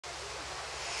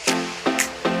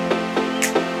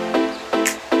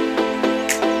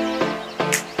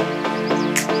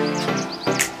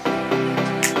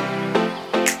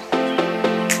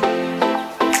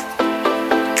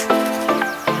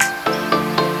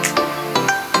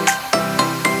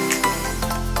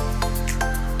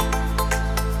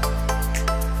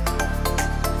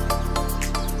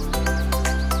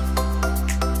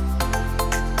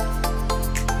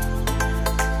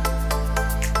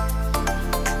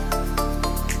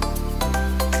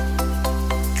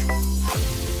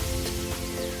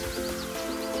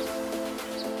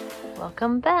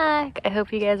Welcome back. I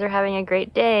hope you guys are having a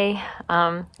great day.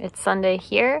 It's Sunday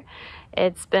here.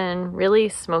 It's been really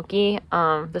smoky.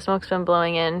 The smoke's been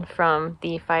blowing in from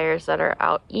the fires that are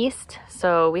out east,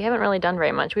 so we haven't really done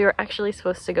very much. We were actually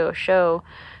supposed to go show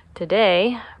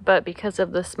today, but because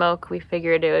of the smoke, we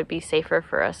figured it would be safer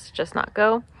for us to just not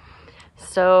go.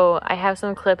 So I have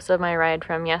some clips of my ride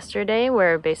from yesterday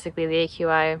where basically the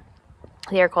AQI,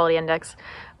 the air quality index,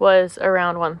 was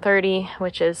around 130,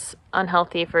 which is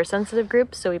unhealthy for sensitive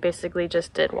groups. So we basically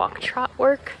just did walk trot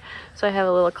work. So I have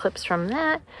a little clips from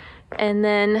that. And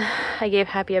then I gave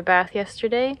Happy a bath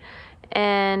yesterday,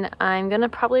 and I'm gonna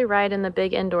probably ride in the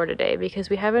big indoor today because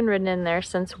we haven't ridden in there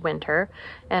since winter.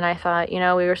 And I thought, you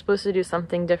know, we were supposed to do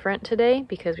something different today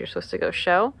because we were supposed to go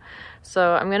show.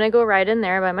 So I'm gonna go ride in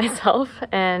there by myself.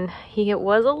 And he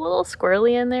was a little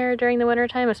squirrely in there during the winter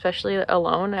time, especially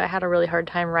alone. I had a really hard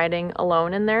time riding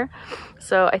alone in there.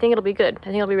 So I think it'll be good. I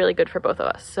think it'll be really good for both of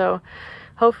us. So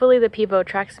hopefully the Pivo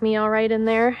tracks me all right in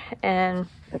there, and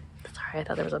sorry, I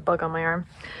thought there was a bug on my arm.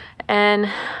 And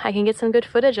I can get some good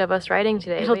footage of us riding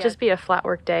today. It'll just be a flat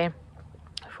work day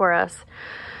for us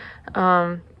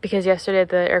because yesterday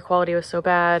the air quality was so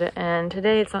bad, and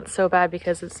today it's not so bad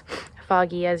because it's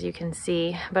foggy, as you can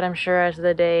see. But I'm sure as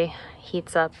the day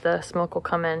heats up, the smoke will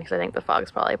come in because I think the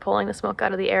fog's probably pulling the smoke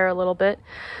out of the air a little bit.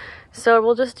 So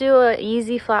we'll just do an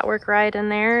easy flat work ride in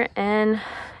there, and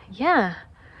yeah.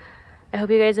 I hope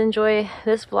you guys enjoy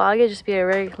this vlog. It'll just be a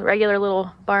regular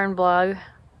little barn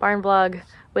vlog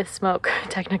with smoke,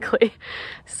 technically.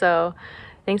 So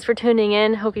thanks for tuning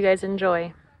in. Hope you guys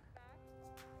enjoy.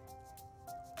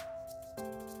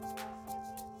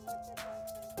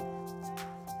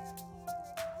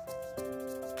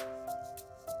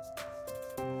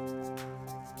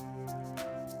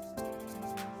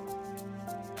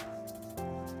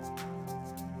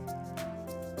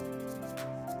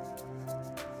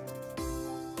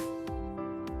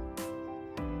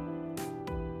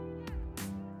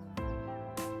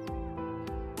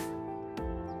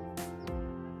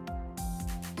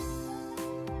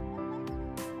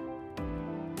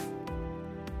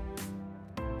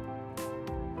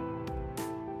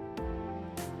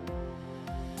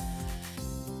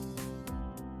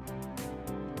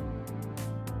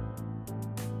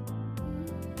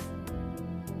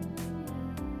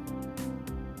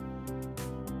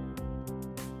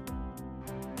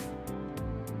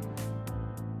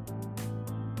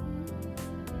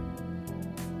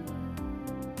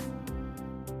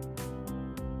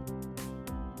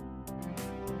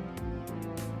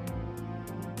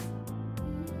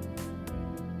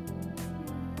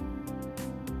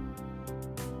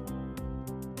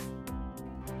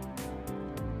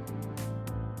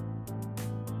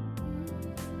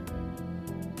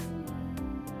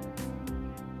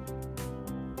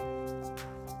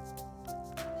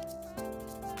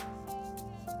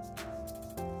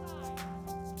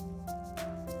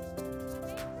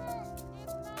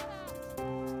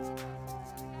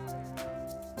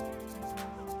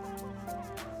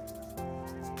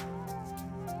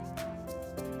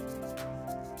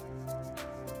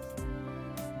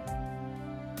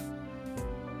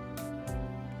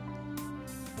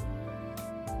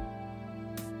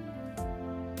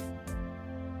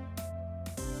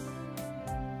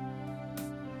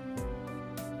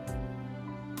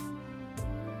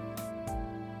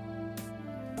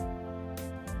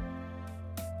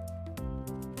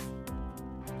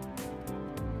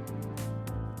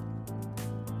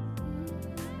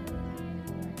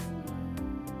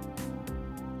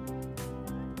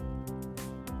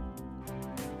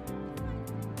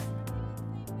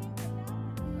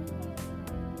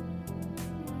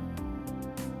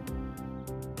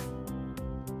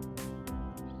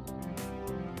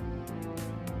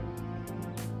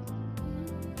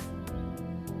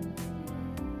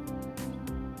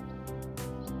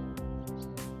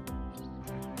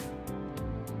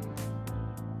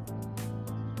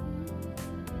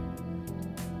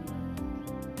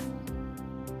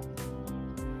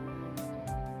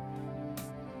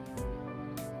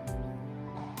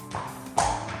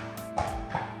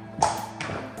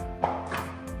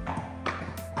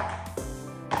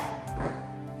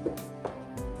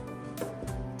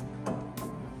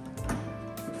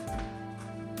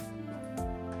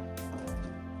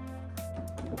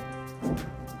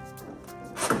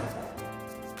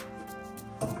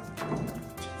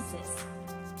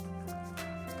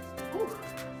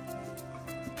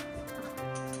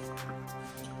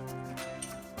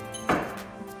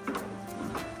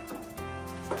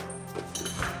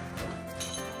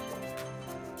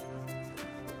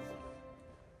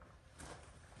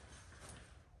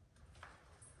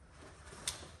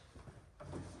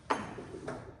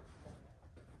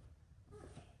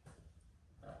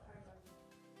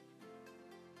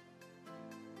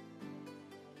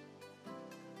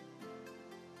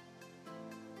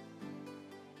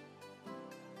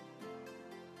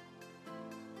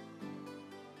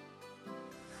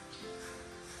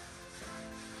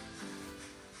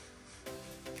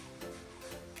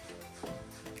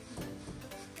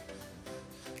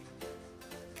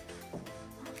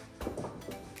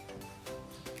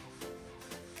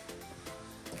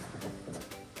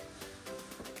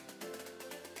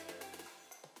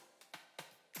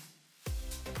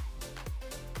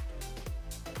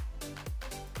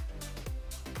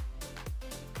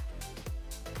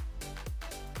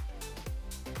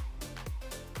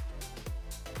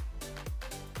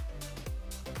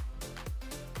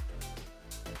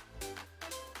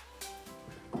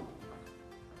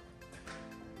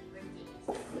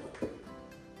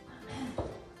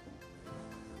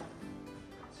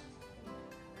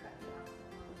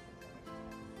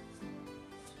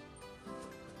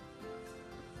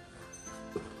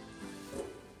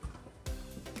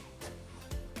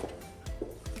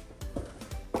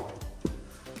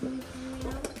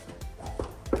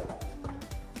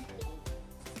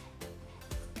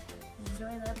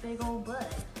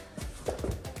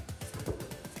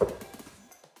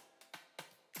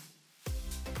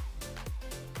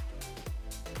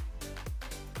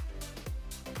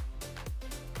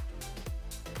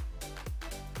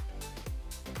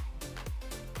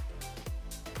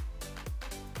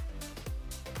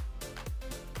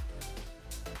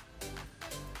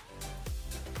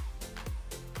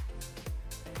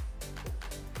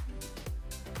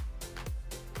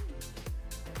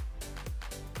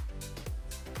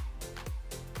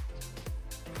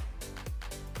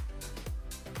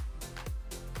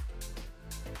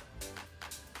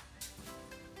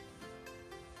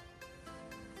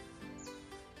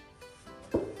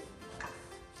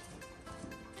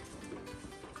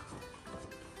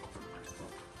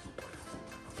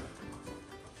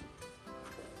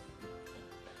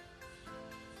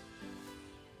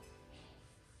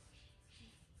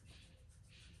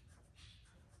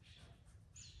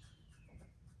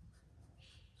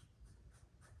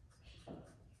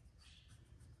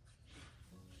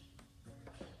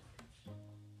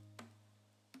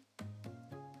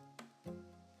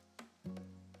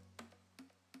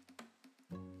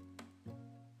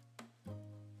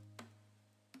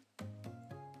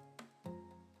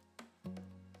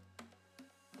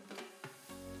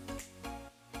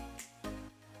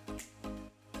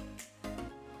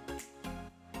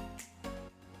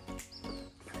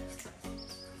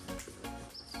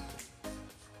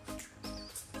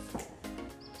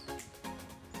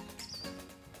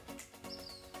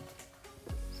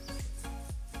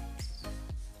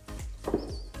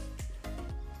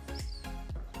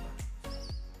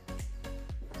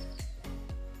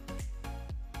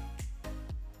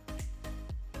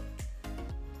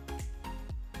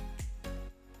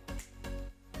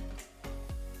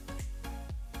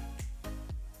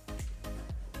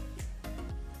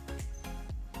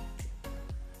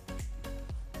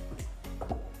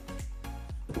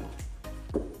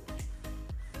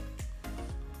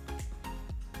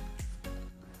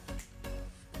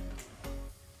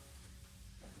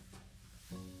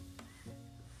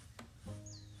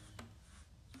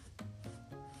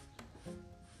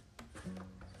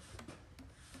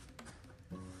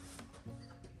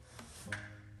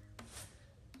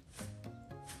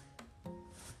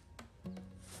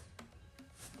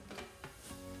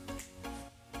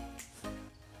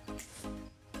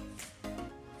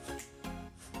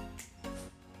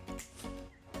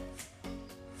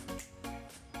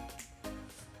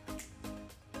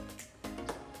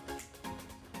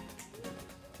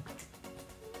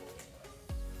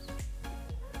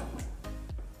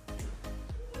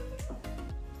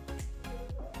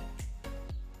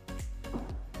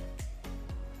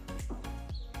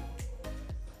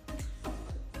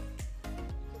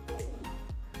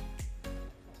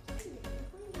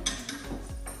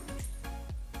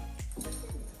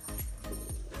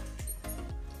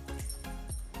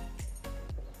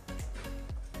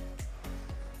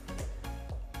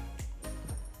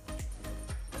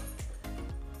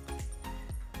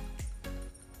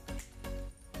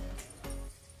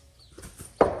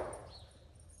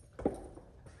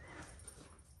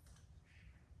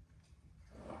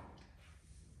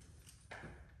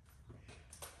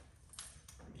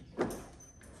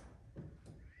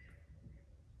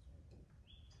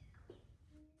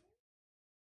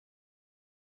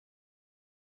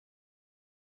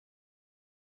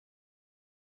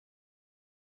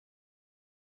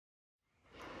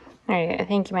 Alright, I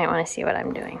think you might want to see what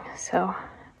I'm doing. So, I'm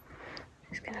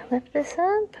just going to lift this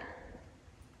up.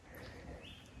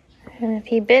 And if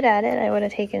he bit at it, I would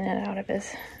have taken it out of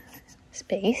his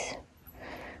space.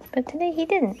 But today he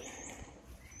didn't.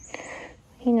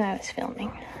 He knew I was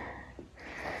filming.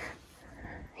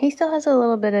 He still has a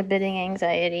little bit of biting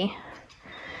anxiety.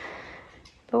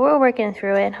 But we're working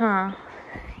through it, huh?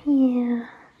 Yeah.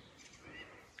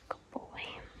 Good boy.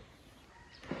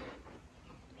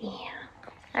 Yeah.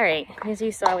 Alright, as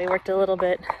you saw, we worked a little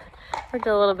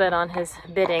bit on his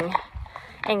biting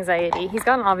anxiety. He's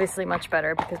gotten obviously much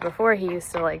better because before he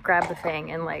used to like grab the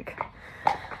fang and like,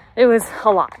 it was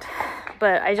a lot.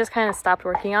 But I just kind of stopped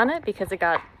working on it because it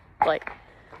got like,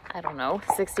 I don't know,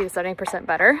 60 to 70%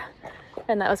 better.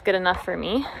 And that was good enough for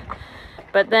me.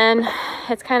 But then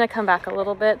it's kind of come back a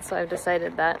little bit, so I've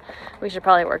decided that we should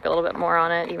probably work a little bit more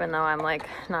on it, even though I'm like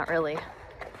not really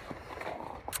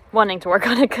wanting to work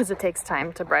on it because it takes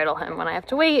time to bridle him when I have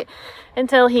to wait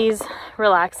until he's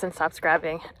relaxed and stops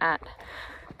grabbing at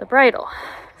the bridle.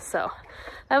 So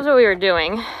that was what we were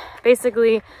doing.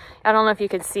 Basically, I don't know if you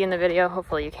could see in the video,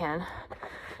 hopefully you can.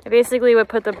 I basically would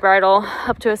put the bridle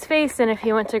up to his face, and if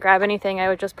he went to grab anything, I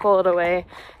would just pull it away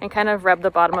and kind of rub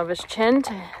the bottom of his chin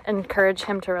to encourage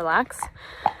him to relax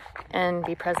and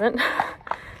be present.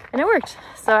 And it worked.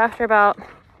 So after about,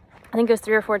 I think it was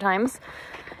 3 or 4 times,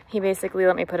 he basically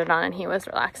let me put it on and he was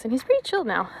relaxed, and he's pretty chilled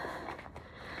now.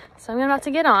 So I'm about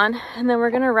to get on, and then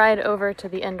we're gonna ride over to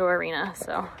the indoor arena.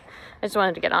 So I just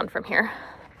wanted to get on from here.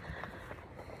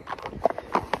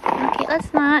 Okay,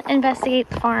 let's not investigate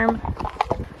the farm.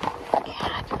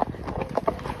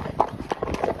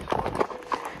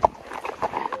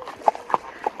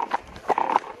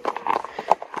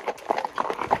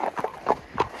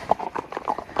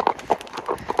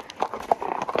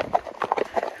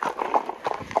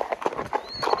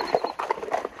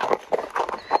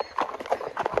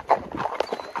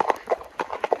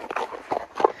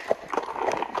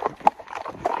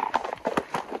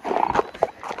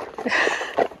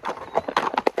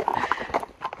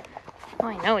 Oh,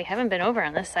 I know, we haven't been over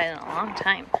on this side in a long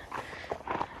time.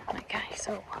 Oh my god, he's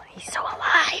so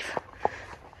alive.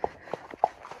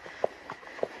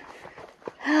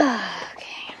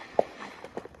 Okay.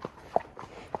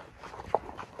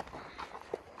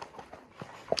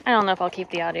 I don't know if I'll keep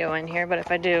the audio in here, but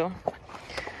if I do,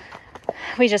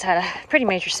 we just had a pretty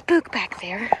major spook back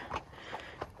there.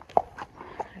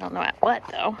 I don't know at what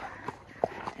though.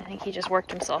 I think he just worked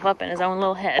himself up in his own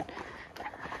little head.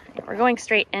 We're going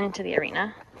straight into the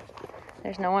arena.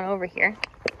 There's no one over here.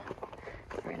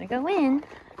 We're gonna go in.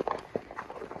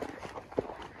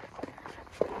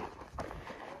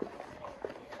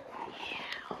 Yeah,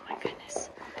 oh my goodness.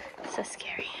 So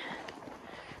scary.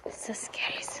 So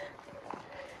scary.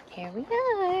 Here we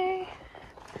are.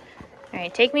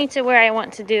 Alright, take me to where I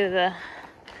want to do the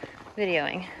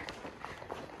videoing.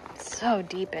 It's so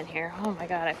deep in here. Oh my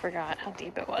god, I forgot how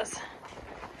deep it was.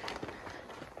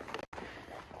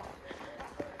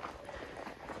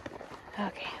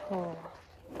 Okay. Oh.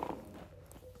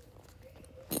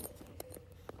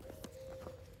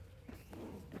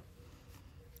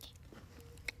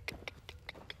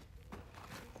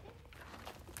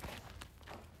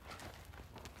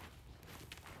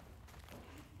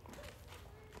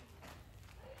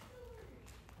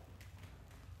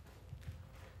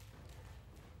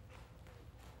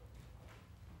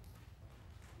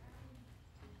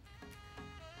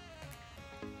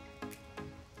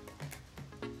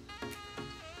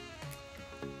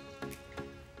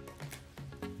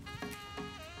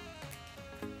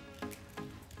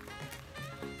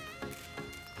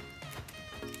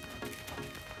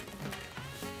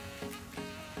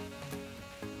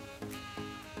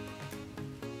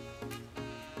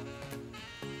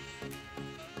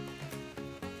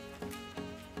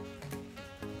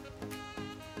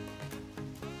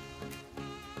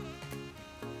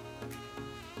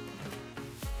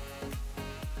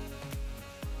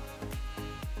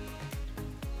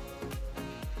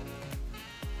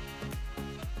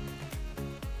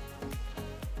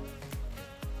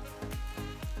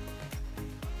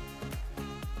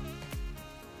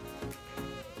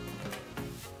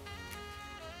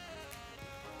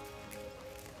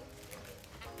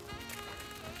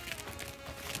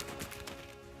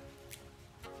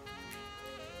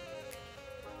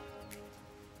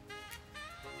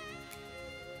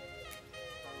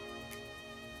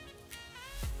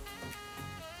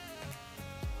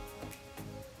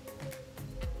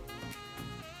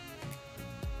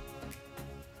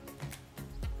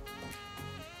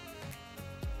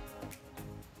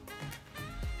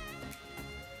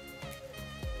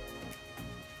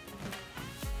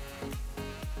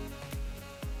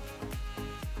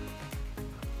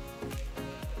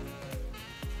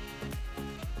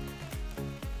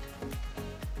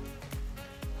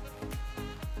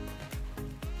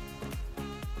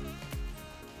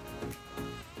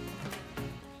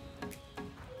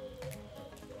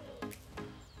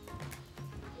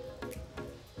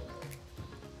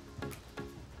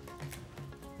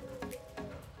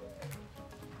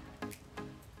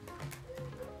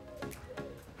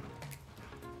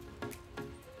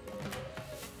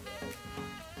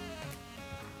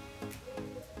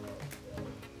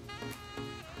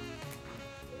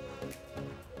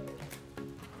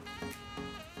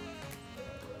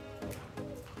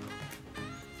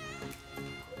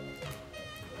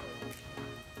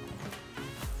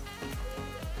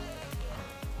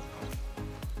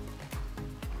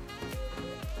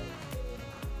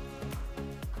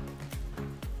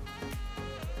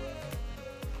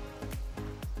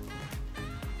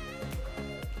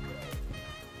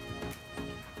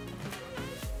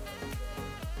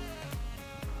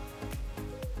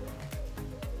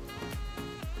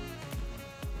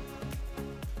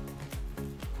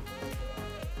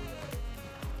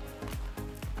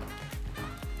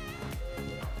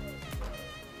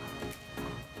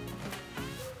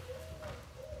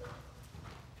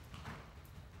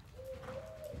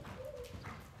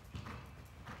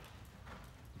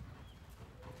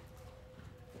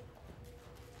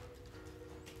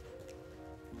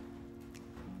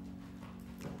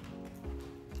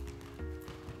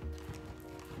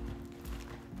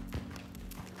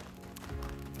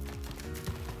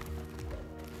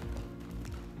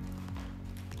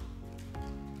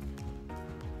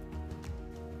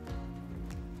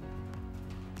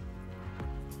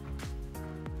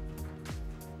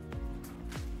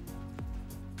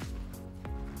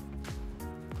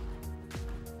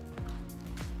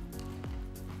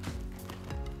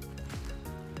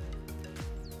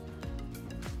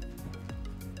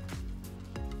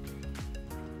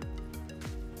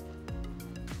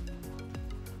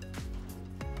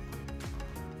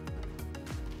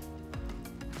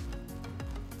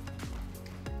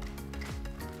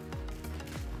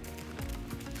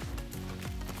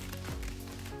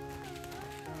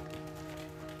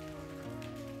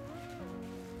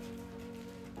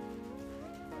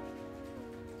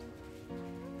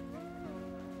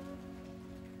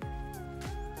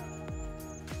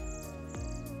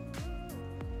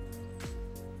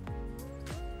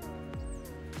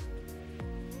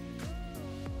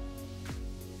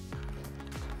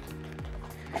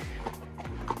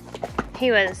 He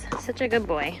was such a good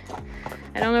boy.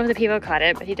 I don't know if the people caught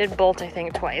it, but he did bolt, I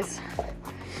think, twice.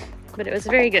 But it was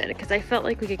very good because I felt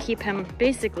like we could keep him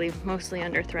basically mostly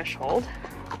under threshold.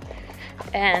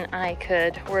 And I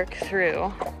could work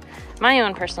through my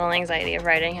own personal anxiety of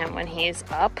riding him when he's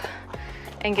up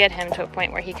and get him to a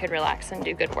point where he could relax and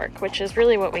do good work, which is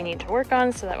really what we need to work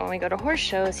on, so that when we go to horse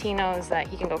shows, he knows that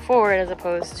he can go forward as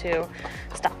opposed to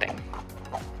stopping.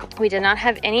 We did not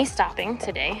have any stopping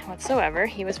today whatsoever.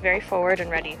 He was very forward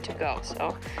and ready to go.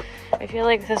 So I feel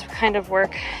like this kind of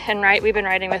work, and we've been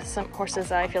riding with some horses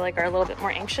that I feel like are a little bit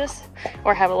more anxious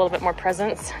or have a little bit more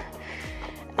presence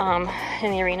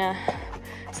in the arena.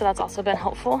 So that's also been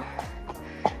helpful.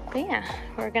 But yeah,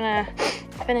 we're gonna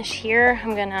finish here.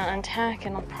 I'm gonna untack,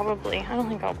 and I don't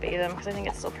think I'll bathe him because I think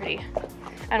it's still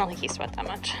I don't think he sweat that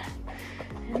much.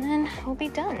 And then we'll be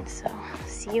done. So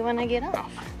see you when I get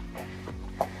off.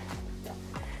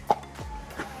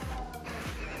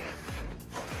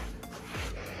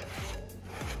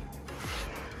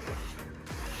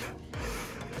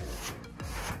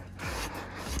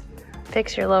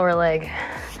 Fix your lower leg,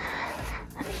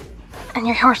 and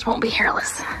your horse won't be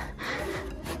hairless.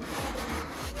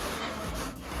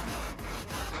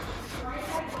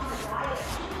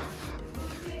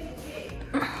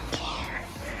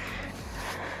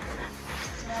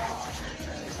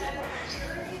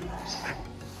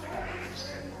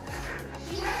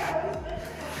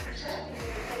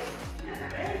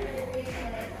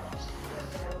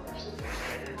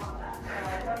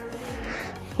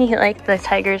 You like the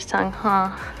tiger's tongue, huh?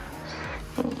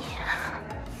 Yeah.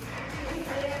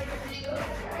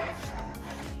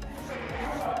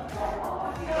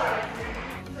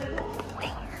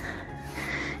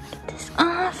 Get this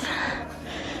off.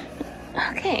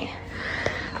 Okay.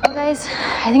 Well guys,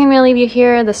 I think I'm gonna leave you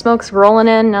here. The smoke's rolling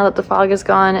in now that the fog is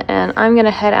gone, and I'm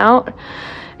gonna head out.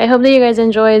 I hope that you guys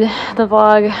enjoyed the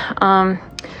vlog.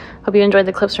 Hope you enjoyed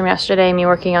the clips from yesterday, me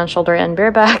working on shoulder and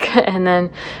bareback, and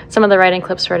then some of the riding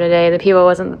clips for today. The Pivo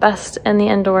wasn't the best in the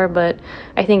indoor, but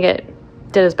I think it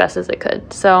did as best as it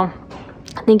could. So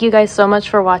thank you guys so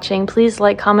much for watching. Please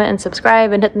like, comment, and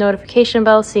subscribe, and hit the notification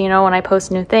bell so you know when I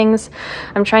post new things.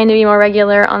 I'm trying to be more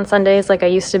regular on Sundays like I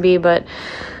used to be, but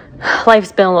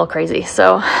life's been a little crazy,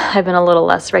 so I've been a little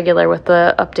less regular with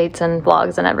the updates and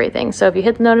vlogs and everything. So if you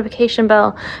hit the notification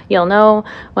bell, you'll know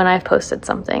when I've posted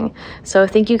something. So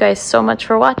thank you guys so much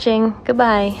for watching.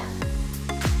 Goodbye.